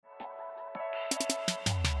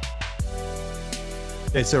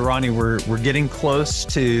Okay, so Ronnie, we're getting close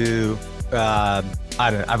to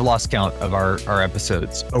I've lost count of our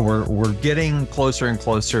episodes. But we're getting closer and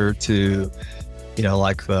closer to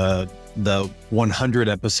like the 100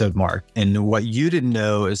 episode mark. And what you didn't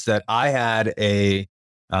know is that I had a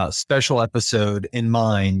special episode in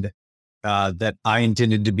mind that I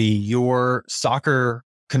intended to be your soccer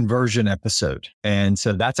conversion episode. And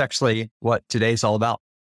so that's actually what today's all about.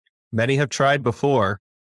 Many have tried before.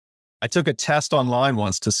 I took a test online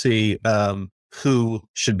once to see who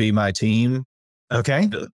should be my team. Okay.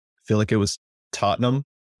 I feel like it was Tottenham.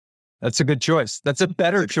 That's a good choice. That's a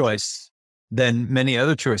better choice than many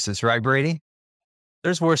other choices, right, Brady?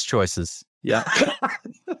 There's worse choices. Yeah.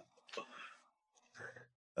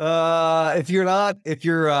 If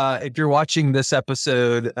you're watching this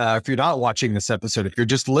episode, if you're not watching this episode, if you're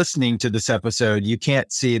just listening to this episode, you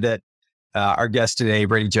can't see that our guest today,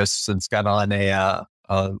 Brady Josephson's got on a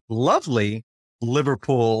lovely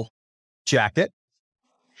Liverpool jacket.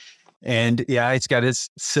 And yeah, he's got his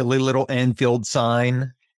silly little Anfield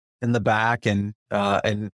sign in the back. And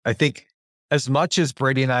I think as much as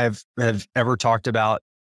Brady and I have ever talked about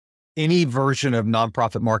any version of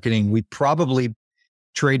nonprofit marketing, we probably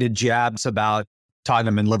traded jabs about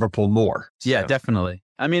Tottenham and Liverpool more. So. Yeah, definitely.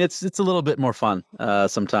 I mean, it's a little bit more fun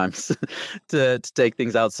sometimes to take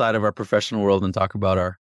things outside of our professional world and talk about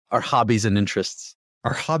our hobbies and interests.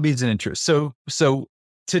 Our hobbies and interests. So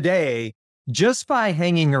today, just by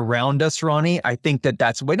hanging around us, Ronnie, I think we're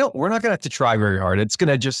not going to have to try very hard. It's going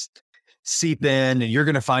to just seep in, and you're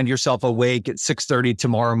going to find yourself awake at 6:30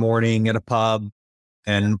 tomorrow morning at a pub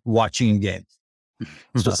and watching a game.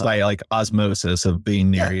 It's just like osmosis of being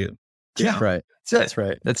near you. Yeah, right. That's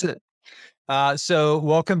right. That's it. So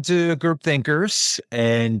welcome to Group Thinkers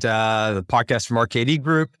and the podcast from Arcady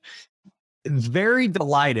Group. Very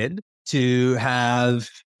delighted to have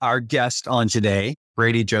our guest on today,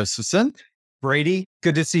 Brady Josephson. Brady,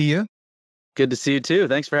 good to see you. Good to see you too.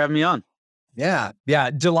 Thanks for having me on. Yeah.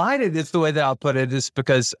 Delighted is the way that I'll put it, is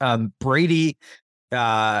because Brady,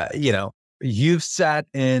 you've sat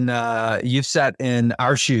in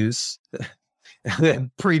our shoes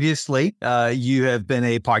previously. You have been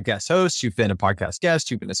a podcast host. You've been a podcast guest.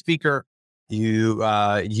 You've been a speaker. You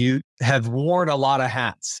have worn a lot of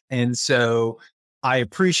hats, and so I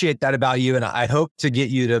appreciate that about you. And I hope to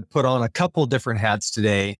get you to put on a couple different hats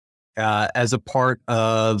today as a part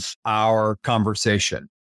of our conversation.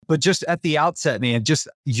 But just at the outset, man,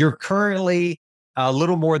 you're currently a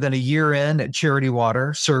little more than a year in at Charity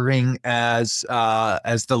Water, serving as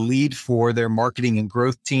the lead for their marketing and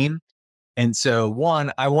growth team. And so,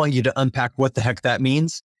 one, I want you to unpack what the heck that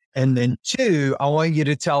means, and then two, I want you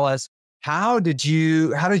to tell us how did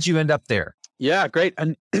you end up there? Yeah, great.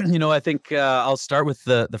 And I think I'll start with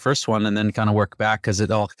the first one and then kind of work back because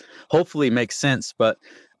it all hopefully makes sense. But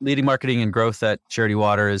leading marketing and growth at Charity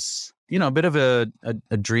Water is a bit of a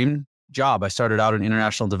dream job. I started out in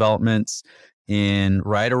international developments in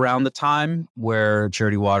right around the time where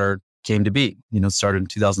Charity Water came to be, started in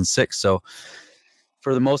 2006. So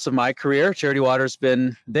for the most of my career, Charity Water's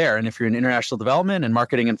been there. And if you're in international development and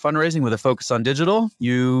marketing and fundraising with a focus on digital,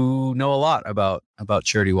 you know a lot about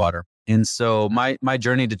Charity Water. And so my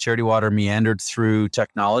journey to Charity Water meandered through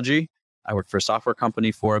technology. I worked for a software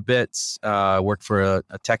company for a bit, worked for a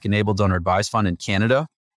tech-enabled donor advised fund in Canada.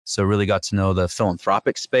 So really got to know the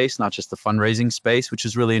philanthropic space, not just the fundraising space, which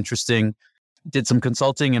is really interesting. Did some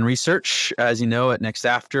consulting and research, as you know, at Next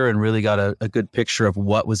After, and really got a good picture of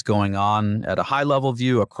what was going on at a high level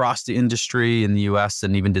view across the industry in the US,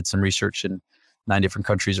 and even did some research in 9 different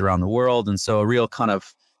countries around the world. And so a real kind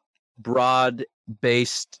of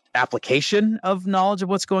broad-based application of knowledge of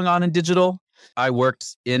what's going on in digital. I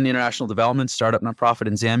worked in international development, startup nonprofit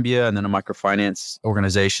in Zambia, and then a microfinance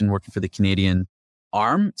organization working for the Canadian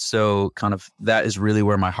arm. So kind of that is really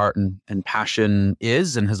where my heart and passion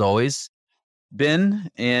is and has always been.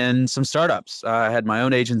 In some startups. I had my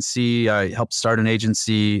own agency. I helped start an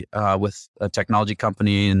agency with a technology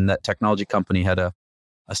company, and that technology company had a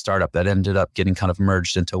startup that ended up getting kind of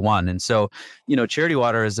merged into one. And so, Charity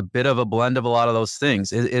Water is a bit of a blend of a lot of those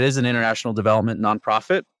things. It is an international development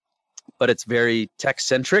nonprofit, but it's very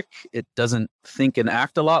tech-centric. It doesn't think and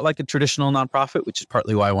act a lot like a traditional nonprofit, which is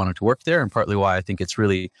partly why I wanted to work there and partly why I think it's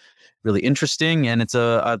really, really interesting. And it's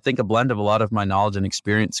I think a blend of a lot of my knowledge and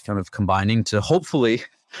experience kind of combining to hopefully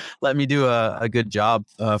let me do a good job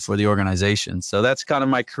for the organization. So that's kind of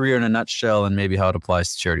my career in a nutshell and maybe how it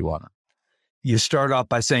applies to Charity Water. You start off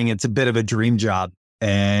by saying it's a bit of a dream job.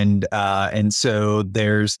 And so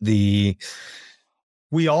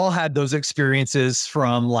we all had those experiences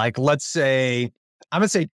from, like, let's say, I'm going to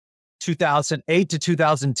say 2008 to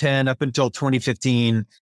 2010 up until 2015,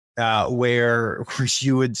 where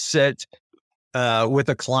you would sit with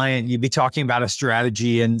a client, you'd be talking about a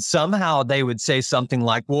strategy, and somehow they would say something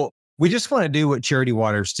like, well, we just want to do what Charity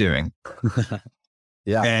Water's doing.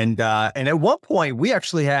 Yeah. And at one point, we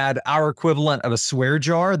actually had our equivalent of a swear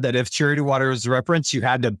jar that if Charity Water was referenced, you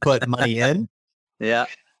had to put money in. Yeah.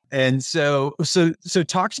 And so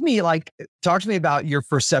talk to me about your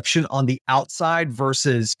perception on the outside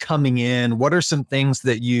versus coming in. What are some things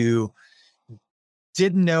that you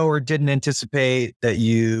didn't know or didn't anticipate that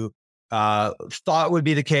you thought would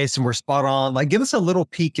be the case and were spot on? Like, give us a little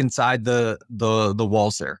peek inside the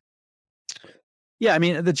walls there. Yeah, I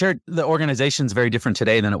mean, the organization is very different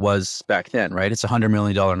today than it was back then, right? It's a $100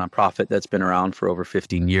 million nonprofit that's been around for over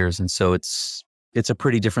 15 years. And so it's a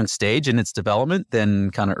pretty different stage in its development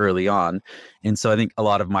than kind of early on. And so I think a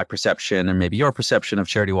lot of my perception, and maybe your perception of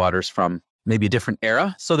Charity Water, is from maybe a different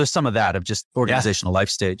era. So there's some of that of just organizational life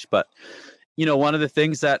stage. But, one of the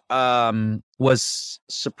things that was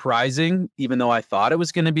surprising, even though I thought it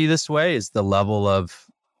was going to be this way, is the level of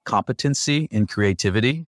competency and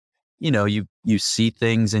creativity. You see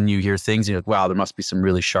things and you hear things, and you're like, wow, there must be some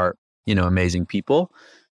really sharp, amazing people.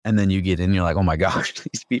 And then you get in, you're like, oh my gosh,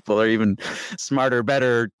 these people are even smarter,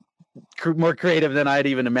 better, more creative than I'd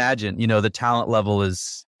even imagined. The talent level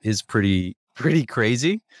is pretty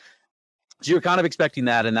crazy. So you're kind of expecting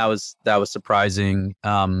that, and that was surprising.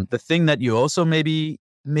 The thing that you also maybe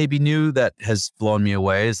knew that has blown me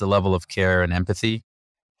away is the level of care and empathy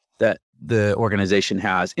that the organization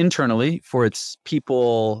has internally for its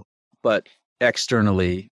people, but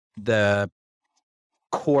externally, the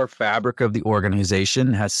core fabric of the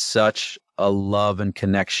organization has such a love and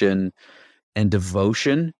connection and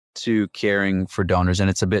devotion to caring for donors. And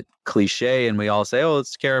it's a bit cliche, and we all say, oh,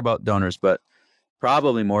 let's care about donors, but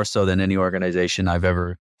probably more so than any organization I've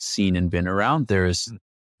ever seen and been around. It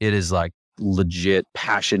is like legit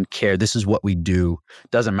passion, care. This is what we do.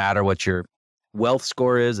 Doesn't matter what your wealth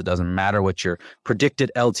score is. It doesn't matter what your predicted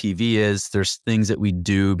LTV is. There's things that we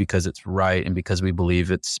do because it's right and because we believe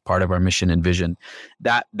it's part of our mission and vision.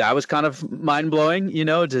 That was kind of mind blowing,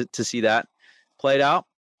 to see that played out.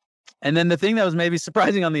 And then the thing that was maybe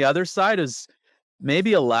surprising on the other side is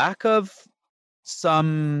maybe a lack of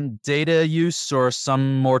some data use or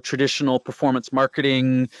some more traditional performance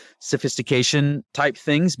marketing sophistication type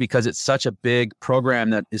things, because it's such a big program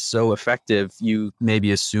that is so effective. You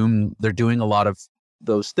maybe assume they're doing a lot of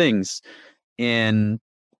those things, and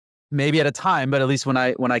maybe at a time, but at least when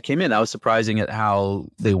I came in, I was surprising at how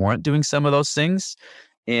they weren't doing some of those things.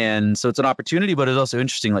 And so it's an opportunity, but it's also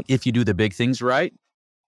interesting. Like, if you do the big things right,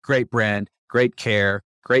 great brand, great care,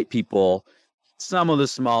 great people. Some of the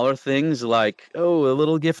smaller things, like, a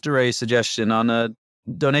little gift array suggestion on a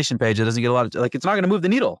donation page that doesn't get a lot of, it's not going to move the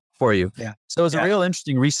needle for you. Yeah. So it's a real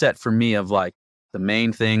interesting reset for me of like the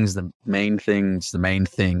main things, the main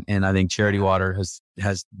thing. And I think Charity Water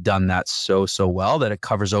has done that so well that it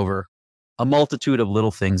covers over a multitude of little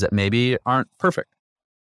things that maybe aren't perfect.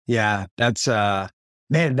 Yeah, that's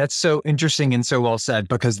that's so interesting and so well said,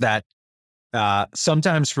 because that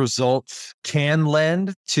sometimes results can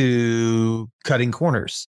lend to cutting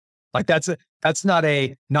corners. Like, that's not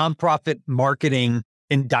a nonprofit marketing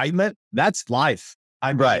indictment. That's life.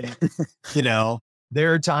 I'm right.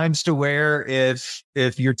 There are times to where if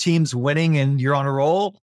your team's winning and you're on a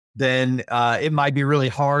roll, then it might be really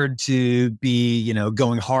hard to be,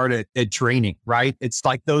 going hard at training, right? It's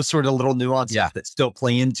like those sort of little nuances that still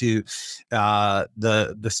play into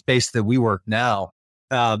the space that we work now.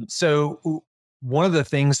 So one of the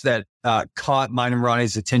things that caught mine and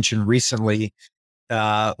Ronnie's attention recently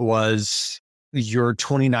was your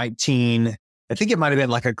 2019. I think it might have been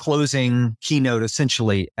like a closing keynote,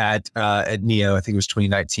 essentially at NEO. I think it was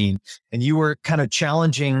 2019, and you were kind of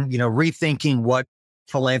challenging, rethinking what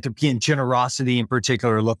philanthropy and generosity in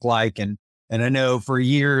particular look like. And I know for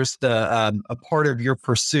years a part of your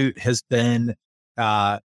pursuit has been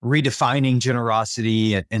redefining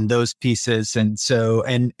generosity and those pieces. And so,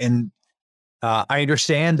 I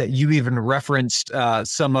understand that you even referenced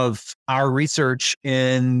some of our research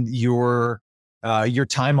in your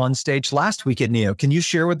time on stage last week at NEO. Can you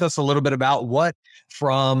share with us a little bit about what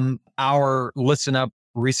from our Listen Up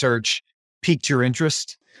research piqued your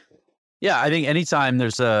interest? Yeah, I think anytime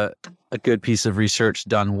there's a good piece of research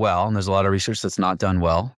done well, and there's a lot of research that's not done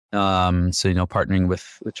well. So, partnering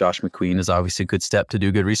with Josh McQueen is obviously a good step to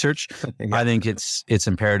do good research. Yeah. I think it's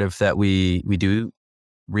imperative that we do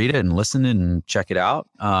read it and listen and check it out.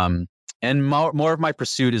 And more of my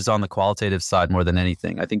pursuit is on the qualitative side more than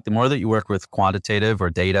anything. I think the more that you work with quantitative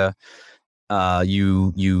or data,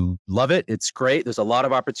 You love it. It's great. There's a lot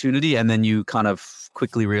of opportunity. And then you kind of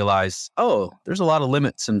quickly realize, oh, there's a lot of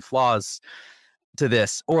limits and flaws to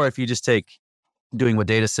this. Or if you just take doing what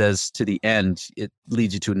data says to the end, it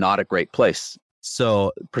leads you to not a great place.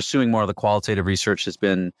 So pursuing more of the qualitative research has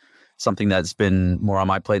been something that's been more on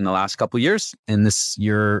my plate in the last couple of years. And this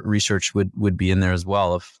year research would be in there as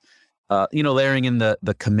well. Of layering in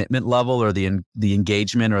the commitment level or the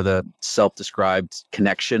engagement or the self-described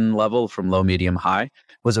connection level from low, medium, high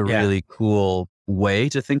was a really cool way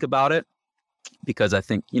to think about it. Because I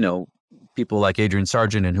think, people like Adrian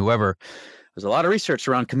Sargent and whoever, there's a lot of research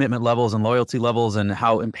around commitment levels and loyalty levels and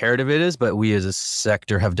how imperative it is, but we as a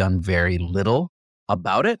sector have done very little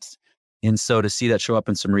about it. And so to see that show up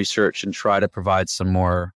in some research and try to provide some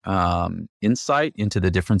more insight into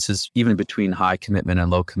the differences, even between high commitment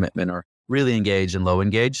and low commitment, or really engaged and low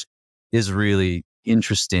engaged, is really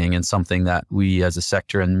interesting and something that we as a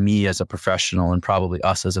sector and me as a professional and probably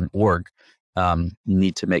us as an org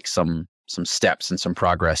need to make some steps and some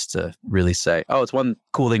progress to really say, oh, it's one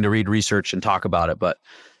cool thing to read research and talk about it, but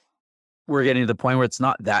we're getting to the point where it's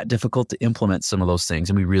not that difficult to implement some of those things.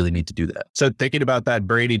 And we really need to do that. So thinking about that,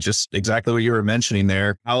 Brady, just exactly what you were mentioning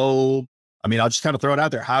there, I'll just kind of throw it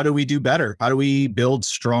out there. How do we do better? How do we build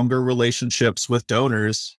stronger relationships with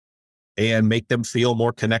donors and make them feel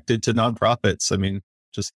more connected to nonprofits?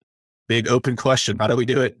 Just big open question. How do we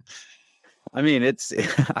do it? I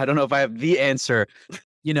don't know if I have the answer.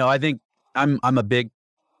 I think I'm a big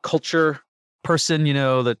culture person,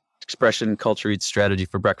 the expression culture eats strategy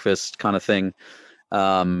for breakfast kind of thing,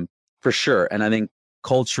 for sure. And I think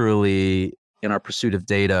culturally in our pursuit of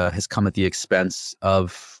data has come at the expense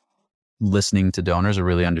of listening to donors or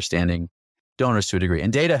really understanding donors to a degree.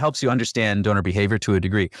 And data helps you understand donor behavior to a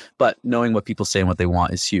degree, but knowing what people say and what they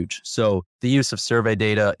want is huge. So the use of survey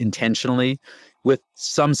data intentionally with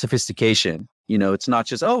some sophistication, it's not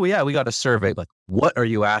just, oh yeah, we got a survey. Like, what are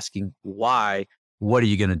you asking? Why? What are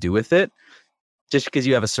you going to do with it? Just because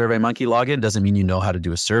you have a SurveyMonkey login doesn't mean you know how to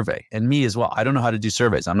do a survey. And me as well. I don't know how to do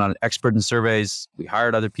surveys. I'm not an expert in surveys. We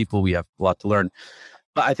hired other people. We have a lot to learn.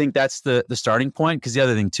 But I think that's the starting point. Because the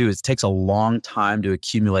other thing too is it takes a long time to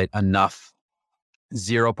accumulate enough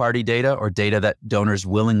zero-party data or data that donors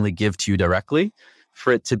willingly give to you directly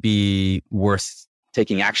for it to be worth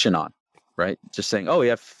taking action on, right? Just saying, oh, we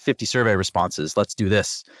have 50 survey responses. Let's do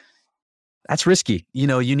this. That's risky.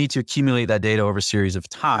 You need to accumulate that data over a series of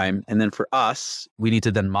time. And then for us, we need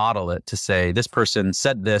to then model it to say, this person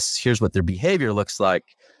said this, here's what their behavior looks like.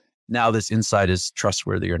 Now this insight is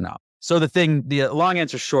trustworthy or not. So the long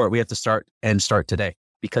answer short, we have to start today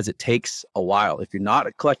because it takes a while. If you're not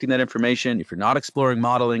collecting that information, if you're not exploring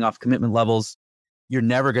modeling off commitment levels, you're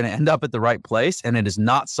never going to end up at the right place. And it is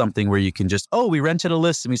not something where you can just, oh, we rented a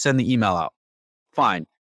list and we send the email out. Fine.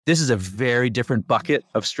 This is a very different bucket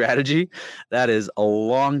of strategy. That is a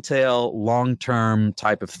long tail, long-term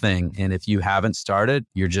type of thing. And if you haven't started,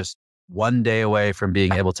 you're just one day away from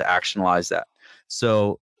being able to actionalize that.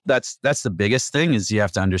 So that's the biggest thing is you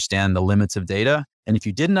have to understand the limits of data. And if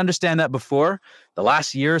you didn't understand that before, the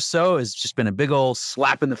last year or so has just been a big old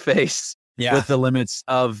slap in the face with the limits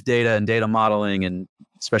of data and data modeling, and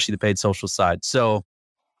especially the paid social side. So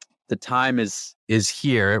the time is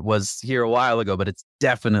here. It was here a while ago, but it's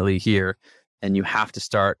definitely here. And you have to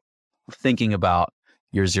start thinking about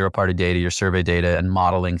your zero-party data, your survey data, and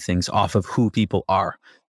modeling things off of who people are,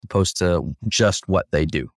 opposed to just what they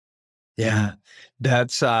do. Yeah,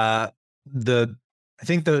 that's I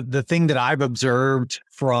think the thing that I've observed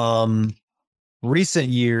from recent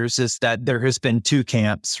years is that there has been two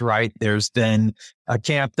camps, right? There's been a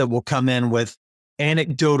camp that will come in with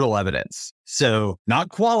anecdotal evidence. So not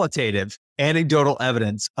qualitative, anecdotal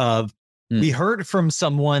evidence of we heard from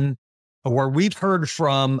someone or we've heard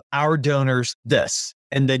from our donors this.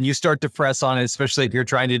 And then you start to press on it, especially if you're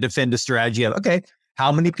trying to defend a strategy of, okay,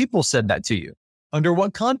 how many people said that to you? Under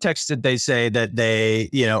what context did they say that they,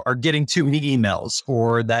 are getting too many emails,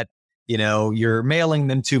 or that, you're mailing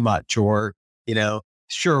them too much, or,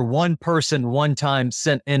 sure, one person one time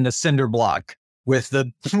sent in a cinder block with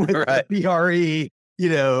the PRE,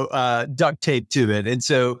 duct tape to it. And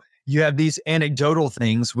so you have these anecdotal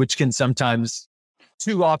things, which can sometimes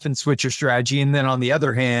too often switch your strategy. And then on the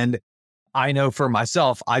other hand, I know for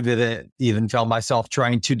myself, I've even felt myself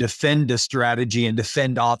trying to defend a strategy and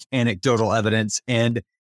defend off anecdotal evidence. And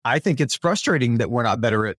I think it's frustrating that we're not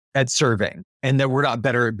better at surveying and that we're not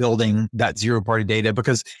better at building that zero-party data,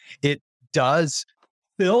 because it does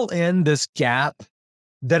fill in this gap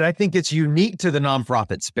that I think it's unique to the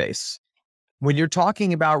nonprofit space. When you're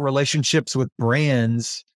talking about relationships with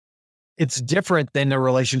brands, it's different than a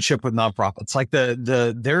relationship with nonprofits. Like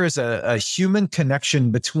there is a human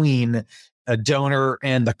connection between a donor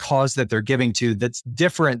and the cause that they're giving to that's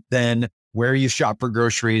different than where you shop for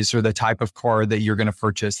groceries or the type of car that you're going to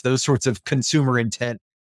purchase, those sorts of consumer intent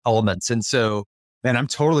elements. And so, man, I'm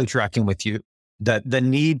totally tracking with you that the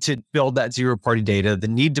need to build that zero party data, the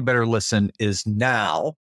need to better listen is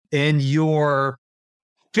now. In your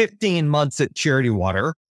 15 months at Charity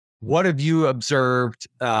Water, what have you observed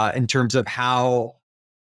in terms of how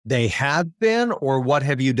they have been, or what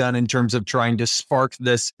have you done in terms of trying to spark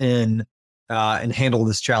this in and handle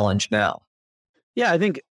this challenge now? Yeah, I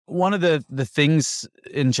think one of the things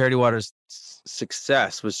in Charity Water's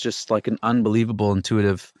success was just like an unbelievable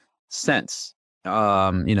intuitive sense.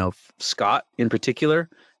 Scott in particular,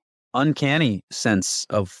 uncanny sense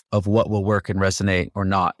of what will work and resonate or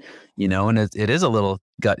not, and it is a little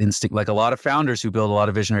gut instinct, like a lot of founders who build a lot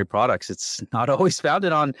of visionary products. It's not always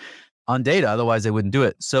founded on data, otherwise they wouldn't do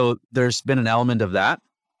it. So there's been an element of that.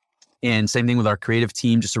 And same thing with our creative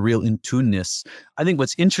team, just a real in-tuneness. I think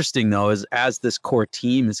what's interesting though is as this core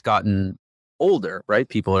team has gotten older, right?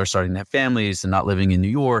 People are starting to have families and not living in New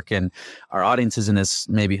York, and our audience isn't as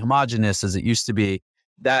maybe homogenous as it used to be.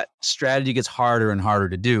 That strategy gets harder and harder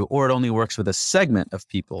to do, or it only works with a segment of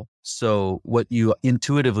people. So what you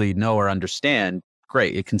intuitively know or understand,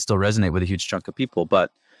 great, it can still resonate with a huge chunk of people,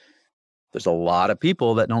 but there's a lot of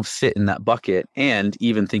people that don't fit in that bucket. And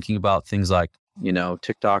even thinking about things like,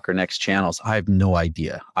 TikTok or next channels, I have no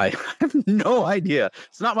idea. I have no idea.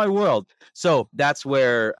 It's not my world. So that's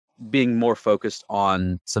where being more focused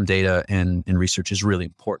on some data and research is really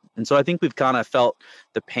important. And so I think we've kind of felt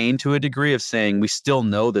the pain to a degree of saying we still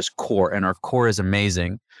know this core and our core is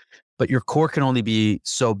amazing, but your core can only be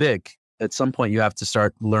so big. At some point, you have to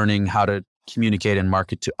start learning how to communicate and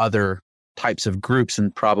market to other types of groups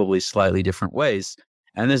in probably slightly different ways.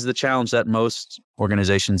 And this is the challenge that most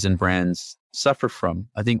organizations and brands suffer from.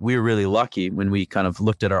 I think we were really lucky when we kind of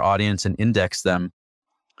looked at our audience and indexed them.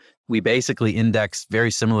 We basically index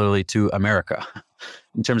very similarly to America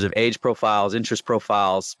in terms of age profiles, interest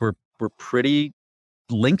profiles. We're pretty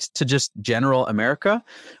linked to just general America,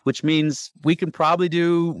 which means we can probably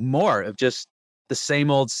do more of just the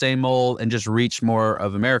same old, and just reach more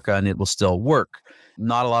of America, and it will still work.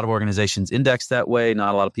 Not a lot of organizations index that way.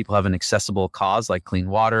 Not a lot of people have an accessible cause like clean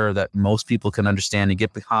water that most people can understand and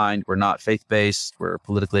get behind. We're not faith-based. We're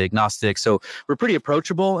politically agnostic. So we're pretty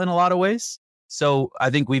approachable in a lot of ways. So I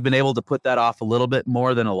think we've been able to put that off a little bit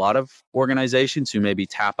more than a lot of organizations who maybe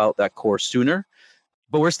tap out that core sooner.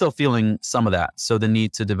 But we're still feeling some of that. So the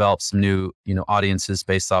need to develop some new, audiences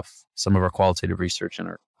based off some of our qualitative research and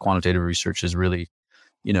our quantitative research is really,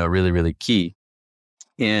 really, really key.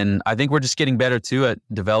 And I think we're just getting better too at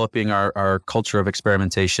developing our culture of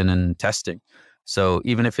experimentation and testing. So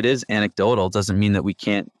even if it is anecdotal, it doesn't mean that we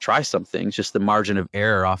can't try something. It's just the margin of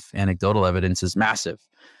error off anecdotal evidence is massive.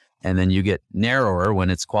 And then you get narrower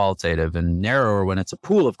when it's qualitative, and narrower when it's a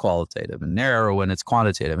pool of qualitative, and narrower when it's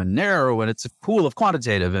quantitative, and narrower when it's a pool of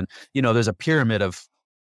quantitative. And, there's a pyramid of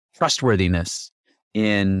trustworthiness.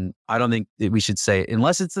 And I don't think that we should say,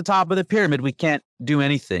 unless it's the top of the pyramid, we can't do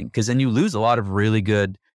anything, because then you lose a lot of really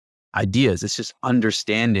good ideas. It's just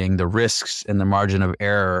understanding the risks and the margin of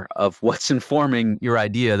error of what's informing your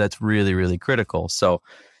idea that's really, really critical. So,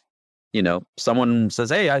 someone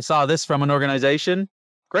says, hey, I saw this from an organization.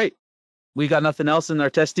 Great. We got nothing else in our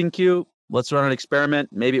testing queue. Let's run an experiment.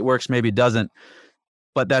 Maybe it works, maybe it doesn't.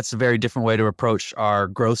 But that's a very different way to approach our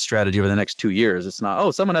growth strategy over the next 2 years. It's not,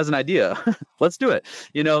 oh, someone has an idea. Let's do it.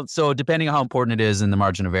 So depending on how important it is, and the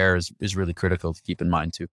margin of error is really critical to keep in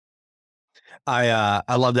mind too.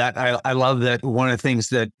 I love that. I love that one of the things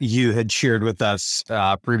that you had shared with us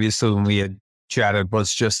previously when we had chatted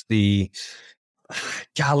was just it's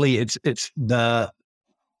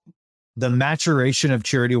the maturation of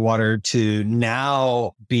Charity Water to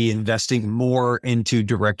now be investing more into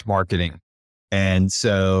direct marketing. And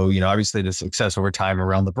so, obviously the success over time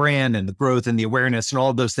around the brand and the growth and the awareness and all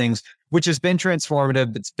of those things, which has been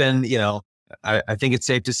transformative. It's been, I think it's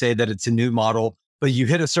safe to say that it's a new model, but you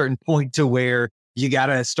hit a certain point to where you got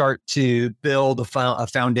to start to build a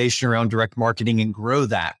foundation around direct marketing and grow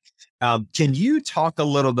that. Can you talk a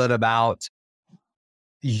little bit about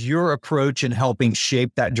your approach in helping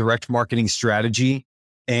shape that direct marketing strategy,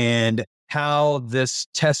 and how this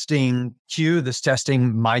testing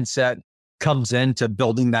mindset comes into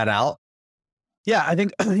building that out? Yeah, I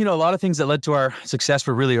think, a lot of things that led to our success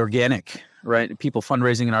were really organic, right? People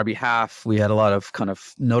fundraising on our behalf. We had a lot of kind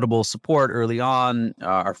of notable support early on.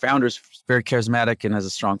 Our founder's very charismatic and has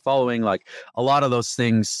a strong following. Like, a lot of those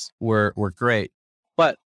things were great,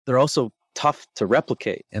 but they're also tough to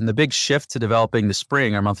replicate. And the big shift to developing the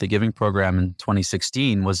Spring, our monthly giving program in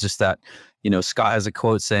 2016, was just that, Scott has a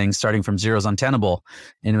quote saying, starting from zero is untenable.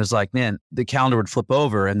 And it was like, man, the calendar would flip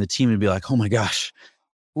over and the team would be like, oh my gosh,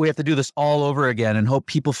 we have to do this all over again and hope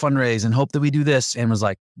people fundraise and hope that we do this. And was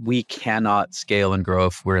like, we cannot scale and grow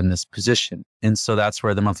if we're in this position. And so that's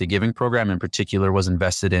where the monthly giving program in particular was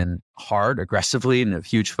invested in hard, aggressively, and a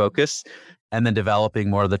huge focus. And then developing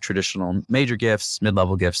more of the traditional major gifts,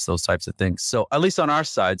 mid-level gifts, those types of things. So at least on our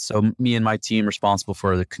side, so me and my team responsible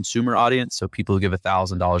for the consumer audience. So people who give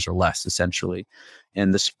 $1,000 or less, essentially.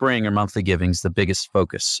 And the Spring or monthly giving is the biggest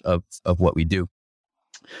focus of what we do.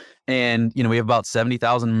 And, we have about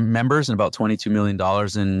 70,000 members and about $22 million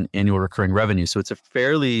in annual recurring revenue. So it's a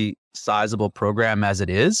fairly sizable program as it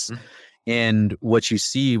is. Mm-hmm. And what you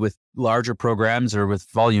see with larger programs or with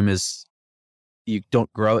volume is you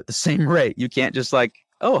don't grow at the same rate. You can't just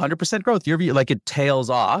 100% growth year-over-year. It tails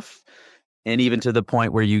off. And even to the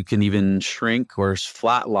point where you can even shrink or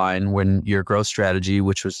flatline when your growth strategy,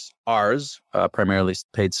 which was ours, primarily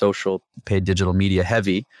paid social, paid digital media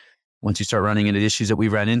heavy. Once you start running into issues that we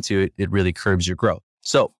ran into, it really curbs your growth.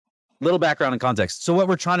 So little background and context. So what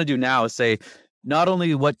we're trying to do now is say, not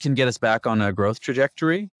only what can get us back on a growth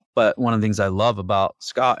trajectory, but one of the things I love about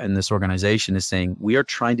Scott and this organization is saying we are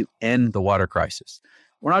trying to end the water crisis.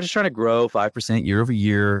 We're not just trying to grow 5% year over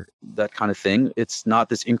year, that kind of thing. It's not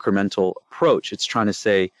this incremental approach. It's trying to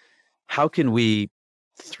say, how can we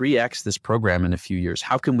 3x this program in a few years?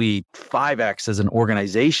 How can we 5x as an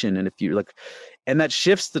organization in a few, and that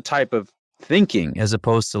shifts the type of thinking as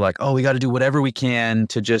opposed to we got to do whatever we can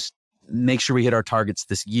to just make sure we hit our targets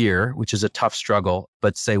this year, which is a tough struggle,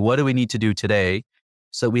 but say, what do we need to do today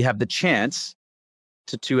so we have the chance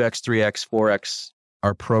to 2x, 3x, 4x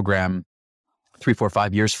our program 3, 4,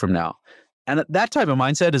 5 years from now? And that type of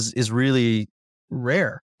mindset is really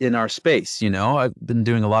rare in our space. I've been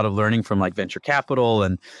doing a lot of learning from venture capital,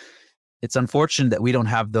 and it's unfortunate that we don't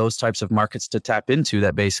have those types of markets to tap into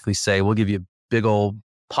that basically say, we'll give you a big old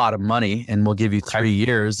pot of money and we'll give you 3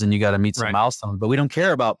 years and you got to meet some milestones, but we don't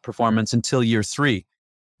care about performance until year 3.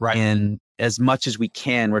 Right. And as much as we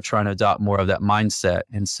can, we're trying to adopt more of that mindset.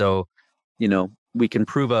 And so, we can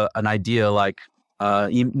prove an idea like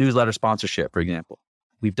newsletter sponsorship, for example.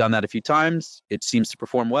 We've done that a few times. It seems to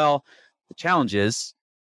perform well. The challenge is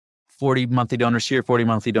 40 monthly donors here, 40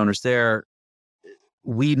 monthly donors there.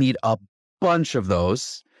 We need a bunch of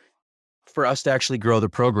those for us to actually grow the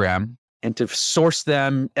program. And to source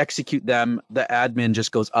them, execute them, the admin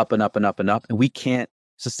just goes up and up and up and up, and we can't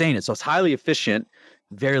sustain it. So it's highly efficient,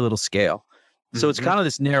 very little scale. So it's kind of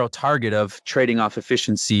this narrow target of trading off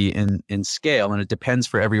efficiency in scale, and it depends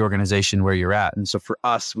for every organization where you're at. And so for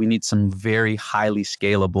us, we need some very highly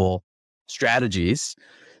scalable strategies,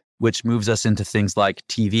 which moves us into things like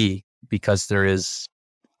TV, because there is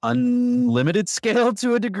unlimited scale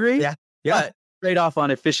to a degree. Yeah. But trade-off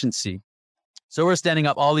on efficiency. So we're standing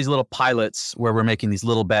up all these little pilots where we're making these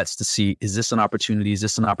little bets to see, is this an opportunity? Is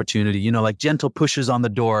this an opportunity? Gentle pushes on the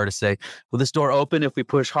door to say, will this door open if we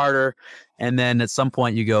push harder? And then at some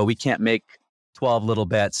point you go, we can't make 12 little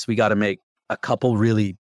bets. We got to make a couple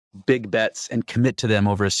really big bets and commit to them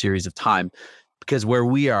over a series of time. Because where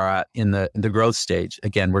we are at in the growth stage,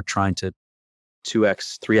 again, we're trying to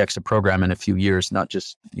 2x, 3x a program in a few years, not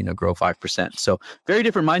just, grow 5%. So very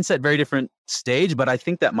different mindset, very different stage, but I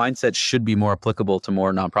think that mindset should be more applicable to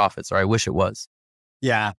more nonprofits, or I wish it was.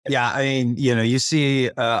 Yeah. Yeah. I mean, you see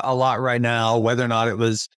a lot right now, whether or not it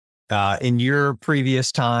was in your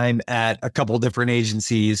previous time at a couple of different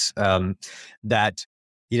agencies, that,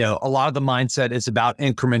 a lot of the mindset is about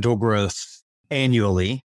incremental growth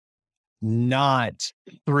annually, not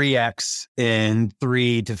 3x in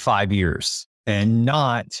 3 to 5 years. And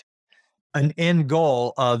not an end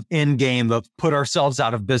goal of end game of put ourselves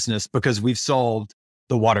out of business because we've solved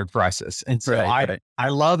the water crisis. And so I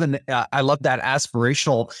love that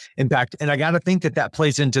aspirational impact. And I got to think that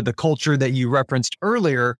plays into the culture that you referenced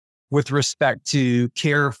earlier with respect to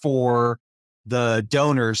care for the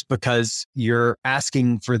donors, because you're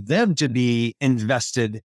asking for them to be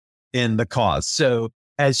invested in the cause. So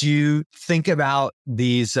as you think about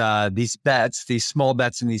these bets, these small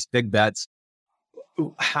bets and these big bets,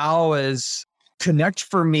 how is Connect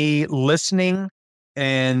for me listening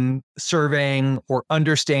and surveying or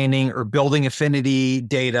understanding or building affinity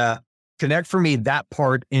data? Connect for me that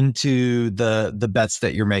part into the bets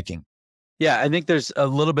that you're making. Yeah, I think there's a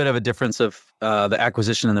little bit of a difference of the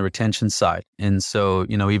acquisition and the retention side. And so,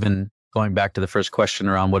 even going back to the first question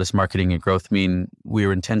around what does marketing and growth mean, we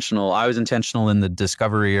were intentional. I was intentional in the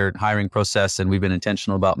discovery or hiring process, and we've been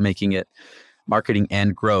intentional about making it marketing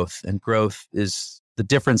and growth. And growth is The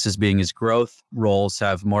difference is growth roles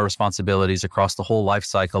have more responsibilities across the whole life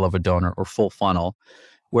cycle of a donor or full funnel.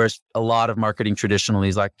 Whereas a lot of marketing traditionally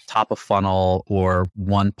is like top of funnel or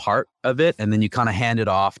one part of it. And then you kind of hand it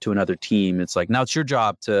off to another team. It's like, now it's your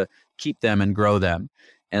job to keep them and grow them.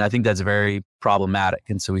 And I think that's very problematic.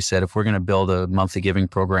 And so we said, if we're going to build a monthly giving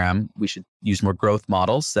program, we should use more growth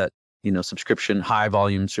models that, high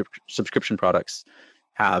volume subscription products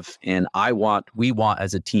have. And we want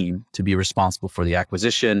as a team to be responsible for the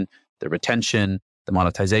acquisition, the retention, the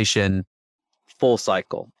monetization, full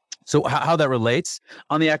cycle. So how that relates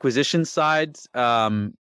on the acquisition side,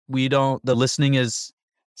 the listening is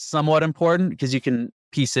somewhat important because you can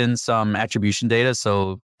piece in some attribution data.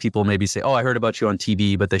 So people maybe say, oh, I heard about you on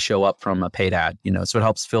TV, but they show up from a paid ad, so it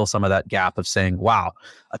helps fill some of that gap of saying, wow,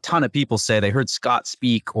 a ton of people say they heard Scott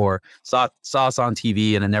speak or saw us on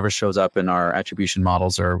TV and it never shows up in our attribution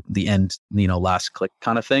models or the end, last click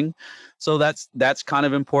kind of thing. So that's kind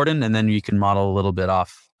of important. And then you can model a little bit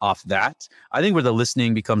off that. I think where the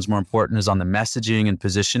listening becomes more important is on the messaging and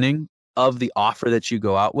positioning of the offer that you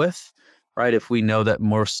go out with, right? If we know that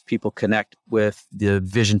most people connect with the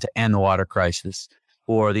vision to end the water crisis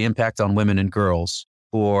or the impact on women and girls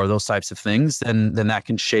or those types of things, then that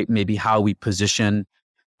can shape maybe how we position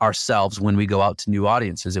ourselves when we go out to new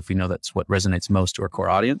audiences, if we know that's what resonates most to our core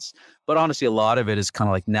audience. But honestly, a lot of it is kind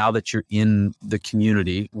of like, now that you're in the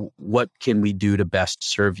community, what can we do to best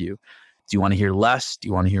serve you? Do you want to hear less? Do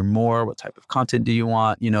you want to hear more? What type of content do you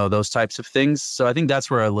want? Those types of things. So I think that's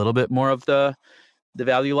where a little bit more of the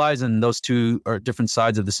value lies. And those two are different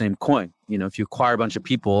sides of the same coin. If you acquire a bunch of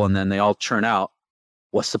people and then they all churn out,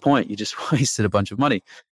 what's the point? You just wasted a bunch of money.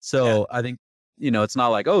 So I think, it's not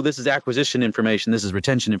like, oh, this is acquisition information, this is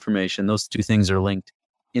retention information. Those two things are linked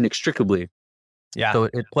inextricably. Yeah. So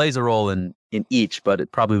it plays a role in each, but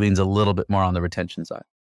it probably leans a little bit more on the retention side.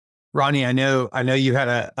 Ronnie, I know you had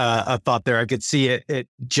a thought there. I could see it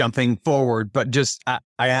jumping forward, but just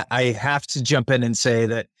I have to jump in and say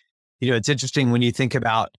that, it's interesting when you think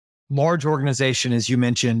about large organization, as you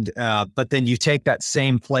mentioned, but then you take that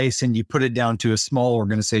same place and you put it down to a small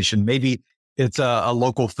organization. Maybe it's a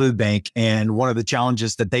local food bank. And one of the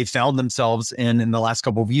challenges that they found themselves in the last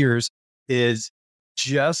couple of years is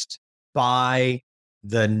just by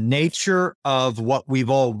the nature of what we've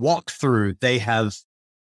all walked through, they have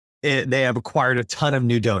acquired a ton of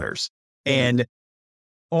new donors and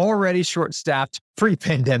already short-staffed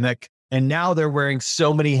pre-pandemic. And now they're wearing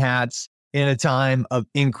so many hats in a time of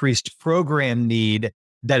increased program need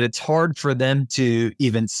that it's hard for them to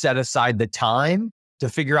even set aside the time to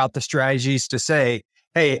figure out the strategies to say,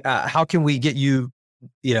 hey, how can we get you,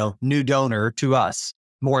 new donor to us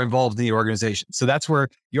more involved in the organization? So that's where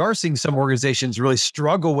you are seeing some organizations really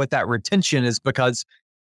struggle with that retention, is because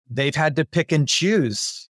they've had to pick and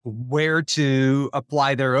choose where to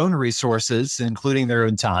apply their own resources, including their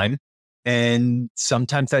own time. And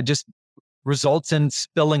sometimes that just results in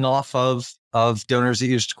spilling off of donors that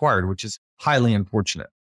you just acquired, which is highly unfortunate.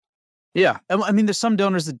 Yeah. I mean, there's some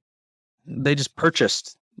donors that they just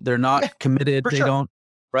purchased. They're not committed. They don't,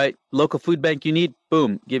 right? Local food bank you need,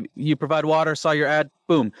 boom. You provide water, saw your ad,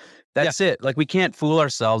 boom. That's it. Like, we can't fool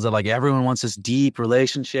ourselves that like everyone wants this deep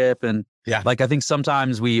relationship. And like, I think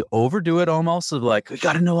sometimes we overdo it almost, of like, we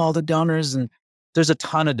got to know all the donors. And there's a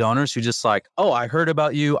ton of donors who just like, oh, I heard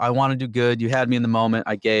about you. I want to do good. You had me in the moment.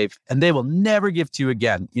 I gave, and they will never give to you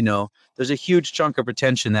again. There's a huge chunk of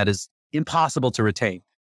retention that is impossible to retain.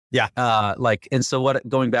 Yeah. And so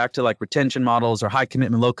going back to like retention models or high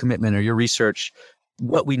commitment, low commitment, or your research,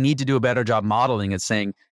 what we need to do a better job modeling is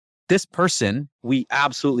saying, this person we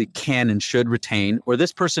absolutely can and should retain, or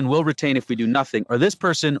this person will retain if we do nothing, or this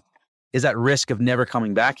person is at risk of never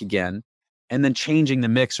coming back again. And then changing the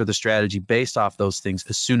mix or the strategy based off those things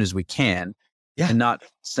as soon as we can. Yeah. And not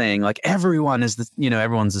saying like everyone is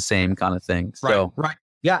everyone's the same kind of thing. So, right.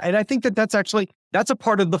 Yeah. And I think that's a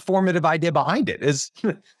part of the formative idea behind it is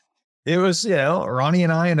it was, Ronnie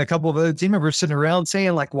and I and a couple of other team members sitting around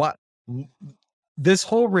saying like, what this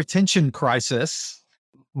whole retention crisis,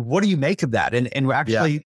 what do you make of that? And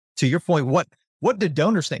actually, to your point, what do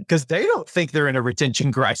donors think? Because they don't think they're in a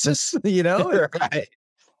retention crisis, right.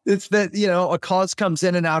 It's that, a cause comes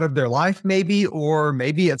in and out of their life, maybe, or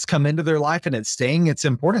maybe it's come into their life and it's staying. It's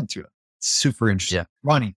important to them. Super interesting. Yeah.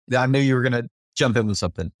 Ronnie, I knew you were going to jump in with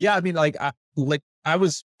something. Yeah. I mean, I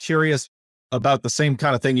was curious about the same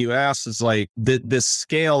kind of thing you asked, is like this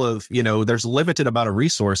scale of, there's a limited amount of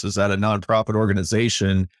resources at a nonprofit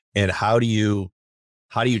organization. And how do you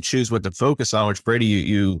choose what to focus on? Which,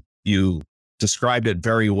 Brady, you described it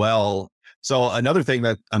very well. So another thing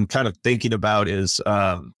that I'm kind of thinking about is,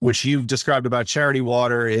 which you've described about Charity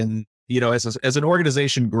Water in, as an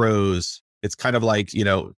organization grows, it's kind of like,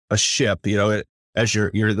 a ship, as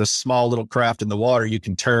you're the small little craft in the water, you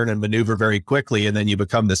can turn and maneuver very quickly. And then you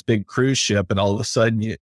become this big cruise ship. And all of a sudden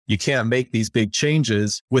you can't make these big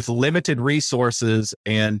changes with limited resources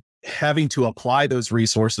and having to apply those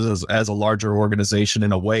resources as a larger organization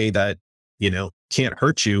in a way that, can't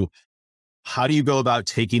hurt you. How do you go about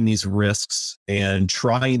taking these risks and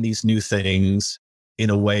trying these new things in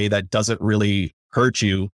a way that doesn't really hurt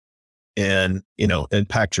you and,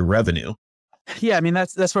 impact your revenue? Yeah, I mean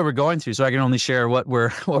that's what we're going through. So I can only share what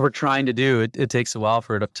we're trying to do. It takes a while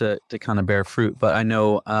for it to kind of bear fruit. But I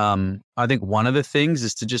know I think one of the things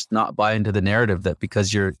is to just not buy into the narrative that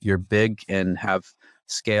because you're big and have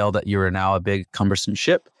scale that you are now a big cumbersome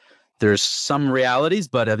ship. There's some realities,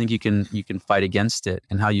 but I think you can fight against it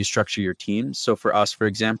and how you structure your team. So for us, for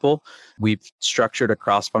example, we've structured a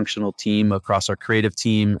cross-functional team across our creative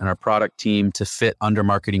team and our product team to fit under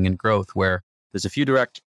marketing and growth, where there's a few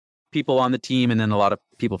direct people on the team and then a lot of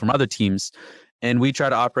people from other teams. And we try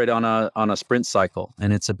to operate on a sprint cycle.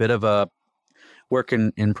 And it's a bit of a work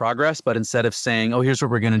in progress, but instead of saying, oh, here's what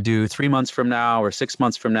we're going to do 3 months from now or 6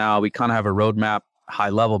 months from now, we kind of have a roadmap high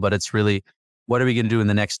level, but it's really, what are we going to do in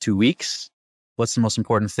the next 2 weeks? What's the most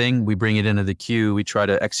important thing? We bring it into the queue. We try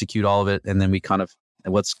to execute all of it. And then we kind of,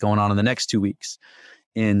 what's going on in the next 2 weeks?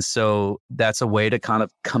 And so that's a way to kind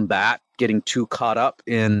of combat getting too caught up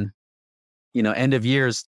in, end of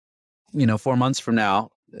years, 4 months from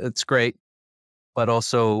now. It's great. But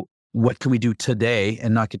also, what can we do today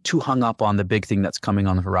and not get too hung up on the big thing that's coming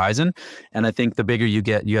on the horizon? And I think the bigger you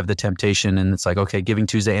get, you have the temptation, and it's like, okay, Giving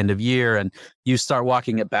Tuesday, end of year, and you start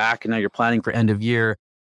walking it back, and now you're planning for end of year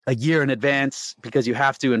a year in advance because you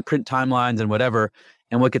have to, and print timelines and whatever.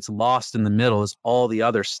 And what gets lost in the middle is all the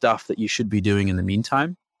other stuff that you should be doing in the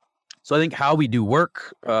meantime. So I think how we do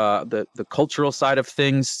work, the cultural side of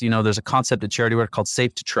things, there's a concept at Charity Work called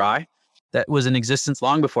Safe to Try that was in existence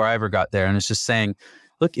long before I ever got there. And it's just saying,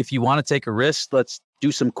 look, if you want to take a risk, let's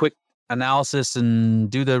do some quick analysis and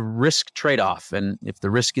do the risk trade-off. And if the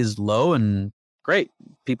risk is low, and great,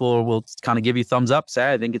 people will kind of give you thumbs up,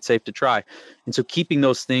 say, I think it's safe to try. And so keeping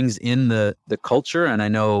those things in the culture, and I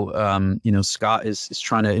know, Scott is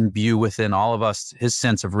trying to imbue within all of us his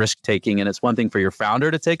sense of risk taking. And it's one thing for your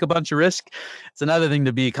founder to take a bunch of risk. It's another thing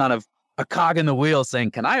to be kind of a cog in the wheel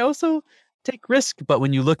saying, can I also take risk? But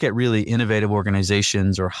when you look at really innovative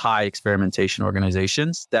organizations or high experimentation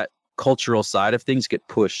organizations, that cultural side of things get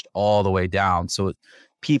pushed all the way down. So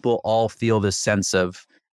people all feel this sense of,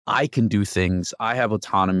 I can do things, I have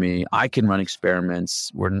autonomy, I can run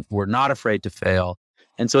experiments, we're not afraid to fail.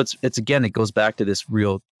 And so it's again, it goes back to this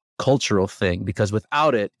real cultural thing, because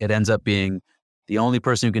without it, it ends up being the only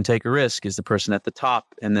person who can take a risk is the person at the top.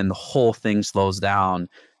 And then the whole thing slows down.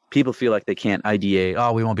 People feel like they can't ideate.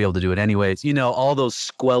 Oh, we won't be able to do it anyways. All those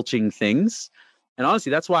squelching things. And honestly,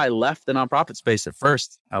 that's why I left the nonprofit space at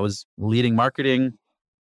first. I was leading marketing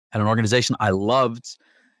at an organization I loved.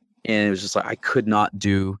 And it was just like, I could not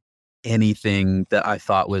do anything that I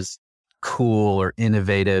thought was cool or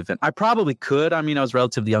innovative. And I probably could. I mean, I was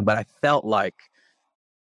relatively young, but I felt like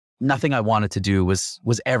nothing I wanted to do was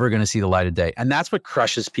ever going to see the light of day. And that's what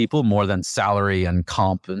crushes people more than salary and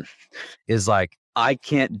comp, and is like, I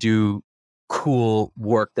can't do cool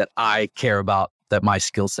work that I care about, that my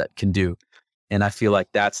skill set can do. And I feel like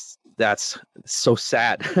that's so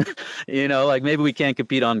sad. Like maybe we can't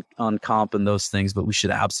compete on comp and those things, but we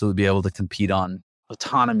should absolutely be able to compete on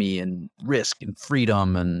autonomy and risk and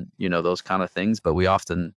freedom and, those kind of things. But we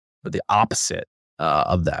often are the opposite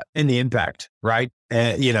of that. And the impact, right?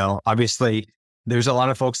 Obviously there's a lot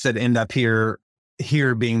of folks that end up here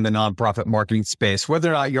being the nonprofit marketing space, whether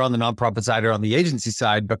or not you're on the nonprofit side or on the agency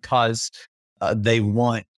side, because they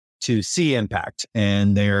want to see impact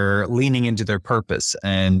and they're leaning into their purpose.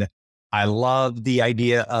 And I love the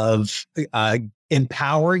idea of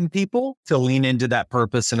empowering people to lean into that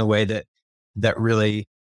purpose in a way that really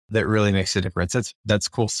makes a difference. That's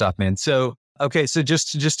cool stuff, man. So, okay. So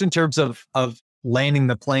just in terms of landing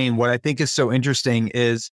the plane, what I think is so interesting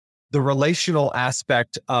is the relational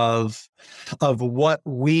aspect of what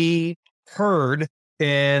we heard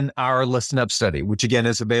in our Listen Up study, which again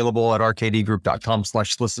is available at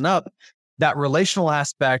rkdgroup.com/listenup. That relational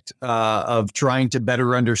aspect of trying to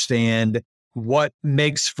better understand what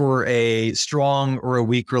makes for a strong or a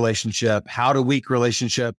weak relationship. How do weak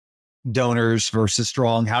relationship donors versus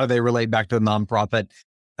strong, how do they relate back to the nonprofit?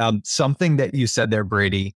 Something that you said there,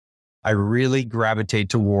 Brady, I really gravitate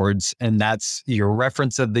towards, and that's your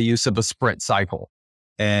reference of the use of a sprint cycle.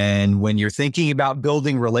 And when you're thinking about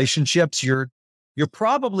building relationships, you're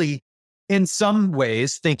probably in some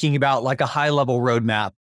ways thinking about like a high level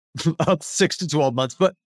roadmap of 6 to 12 months.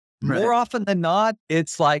 But more often than not,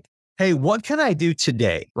 it's like, hey, what can I do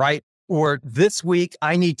today? Right. Or this week,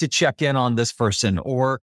 I need to check in on this person.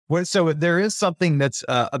 Or so there is something that's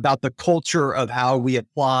about the culture of how we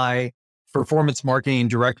apply performance marketing,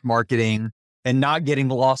 direct marketing, and not getting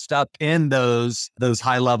lost up in those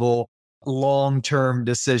high level, long-term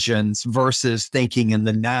decisions versus thinking in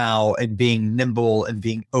the now and being nimble and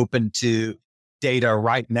being open to data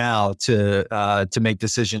right now to make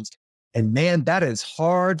decisions. And man, that is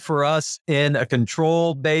hard for us in a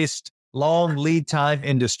control-based, long lead time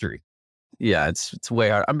industry. Yeah, it's way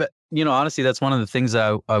hard. But honestly, that's one of the things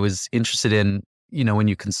I was interested in. When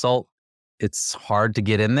you consult, it's hard to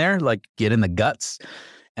get in there, like get in the guts.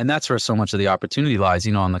 And that's where so much of the opportunity lies,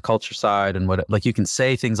 on the culture side and you can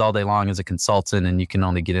say things all day long as a consultant and you can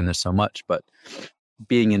only get in there so much. But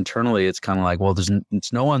being internally, it's kind of like, well,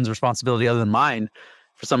 it's no one's responsibility other than mine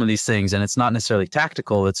for some of these things. And it's not necessarily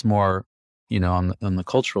tactical. It's more, on the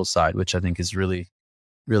cultural side, which I think is really,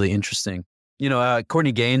 really interesting.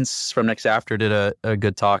 Courtney Gaines from Next After did a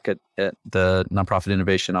good talk at the Nonprofit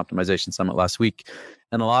Innovation Optimization Summit last week.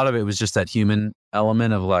 And a lot of it was just that human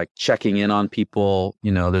element of like checking in on people.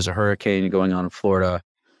 There's a hurricane going on in Florida.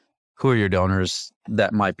 Who are your donors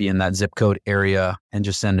that might be in that zip code area? And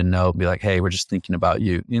just send a note, be like, hey, we're just thinking about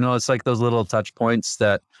you. It's like those little touch points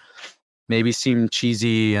that maybe seem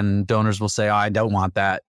cheesy and donors will say, oh, I don't want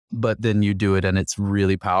that. But then you do it and it's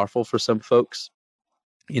really powerful for some folks.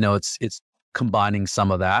 It's combining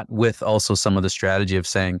some of that with also some of the strategy of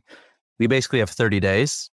saying, we basically have 30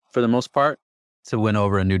 days for the most part to win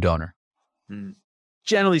over a new donor.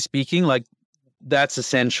 Generally speaking, like that's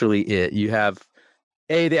essentially it. You have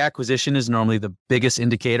the acquisition is normally the biggest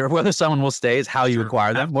indicator of whether someone will stay is how you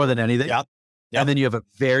acquire them more than anything. Yep. And then you have a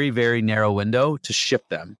very, very narrow window to ship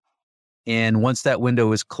them. And once that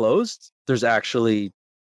window is closed, there's actually,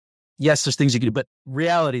 yes, there's things you can do, but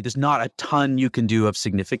reality, there's not a ton you can do of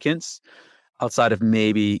significance outside of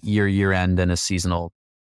maybe year end and a seasonal.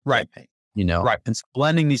 Right. Right. And so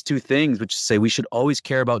blending these two things, which say we should always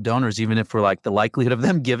care about donors, even if we're like the likelihood of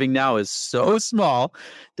them giving now is so small,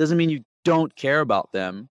 doesn't mean you don't care about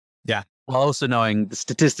them. Yeah. While also knowing the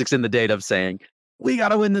statistics in the data of saying, we got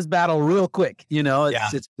to win this battle real quick.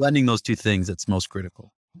 It's blending those two things that's most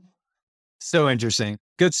critical. So interesting.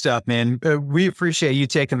 Good stuff, man. We appreciate you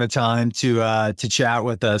taking the time to chat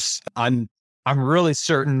with us. I'm really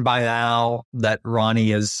certain by now that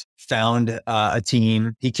Ronnie has found a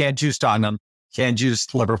team. He can't choose Tottenham, can't choose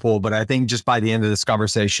Liverpool, but I think just by the end of this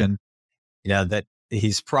conversation, that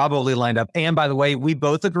he's probably lined up. And by the way, we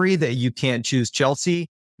both agree that you can't choose Chelsea,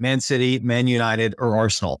 Man City, Man United, or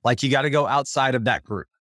Arsenal. Like you got to go outside of that group.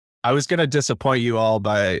 I was going to disappoint you all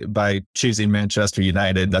by choosing Manchester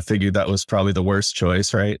United. I figured that was probably the worst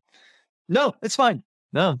choice, right? No, it's fine.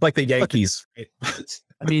 No, like the Yankees.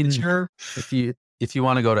 I mean, sure. If you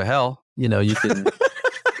want to go to hell, you can.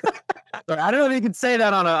 Sorry, I don't know if you can say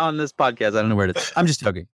that on this podcast. I don't know where it is. I'm just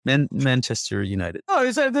joking. Manchester United.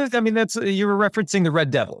 Oh, that's you were referencing the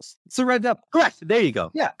Red Devils. It's the Red Devils. Correct. There you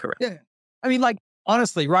go. Yeah, correct. Yeah. I mean, like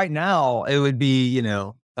honestly, right now it would be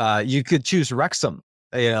you could choose Wrexham.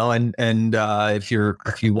 And if you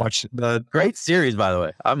watch the great series, by the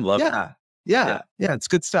way, I'm loving it. Yeah, it's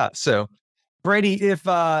good stuff. So, Brady, if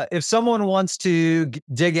someone wants to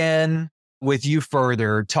dig in with you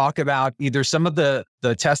further, talk about either some of the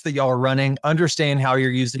tests that y'all are running, understand how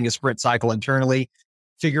you're using a sprint cycle internally,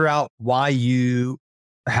 figure out why you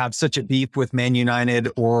have such a beef with Man United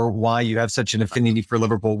or why you have such an affinity for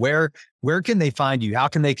Liverpool, where can they find you? How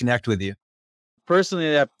can they connect with you? Personally,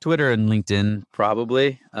 I have Twitter and LinkedIn,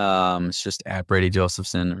 probably. It's just at Brady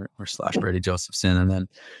Josephson or / Brady Josephson. And then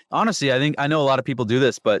honestly, I know a lot of people do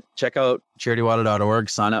this, but check out charitywater.org,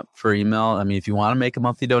 sign up for email. I mean, if you want to make a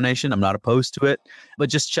monthly donation, I'm not opposed to it, but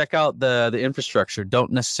just check out the infrastructure.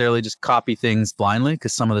 Don't necessarily just copy things blindly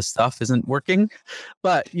because some of the stuff isn't working,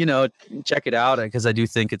 but check it out because I do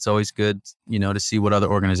think it's always good, to see what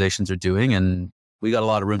other organizations are doing. And we got a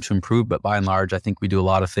lot of room to improve, but by and large, I think we do a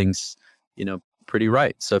lot of things, pretty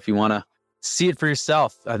right. So if you want to see it for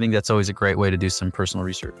yourself, I think that's always a great way to do some personal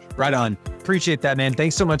research. Right on. Appreciate that, man.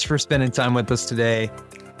 Thanks so much for spending time with us today.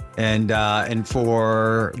 And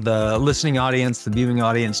for the listening audience, the viewing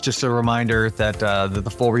audience, just a reminder that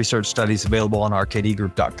the full research study is available on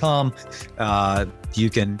rkdgroup.com. You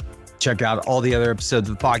can check out all the other episodes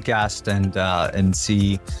of the podcast and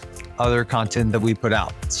see other content that we put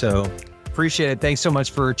out. So appreciate it. Thanks so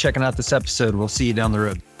much for checking out this episode. We'll see you down the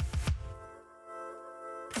road.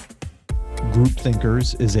 Group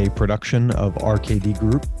Thinkers is a production of RKD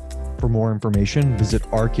Group. For more information, visit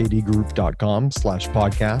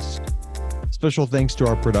rkdgroup.com/podcast. Special thanks to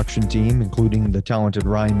our production team, including the talented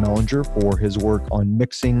Ryan Mellinger for his work on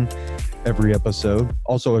mixing every episode.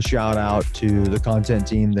 Also a shout out to the content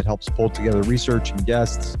team that helps pull together research and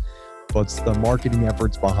guests, plus the marketing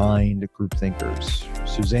efforts behind Group Thinkers.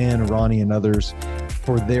 Suzanne, Ronnie, and others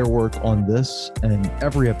for their work on this and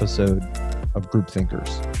every episode of Group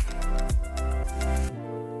Thinkers.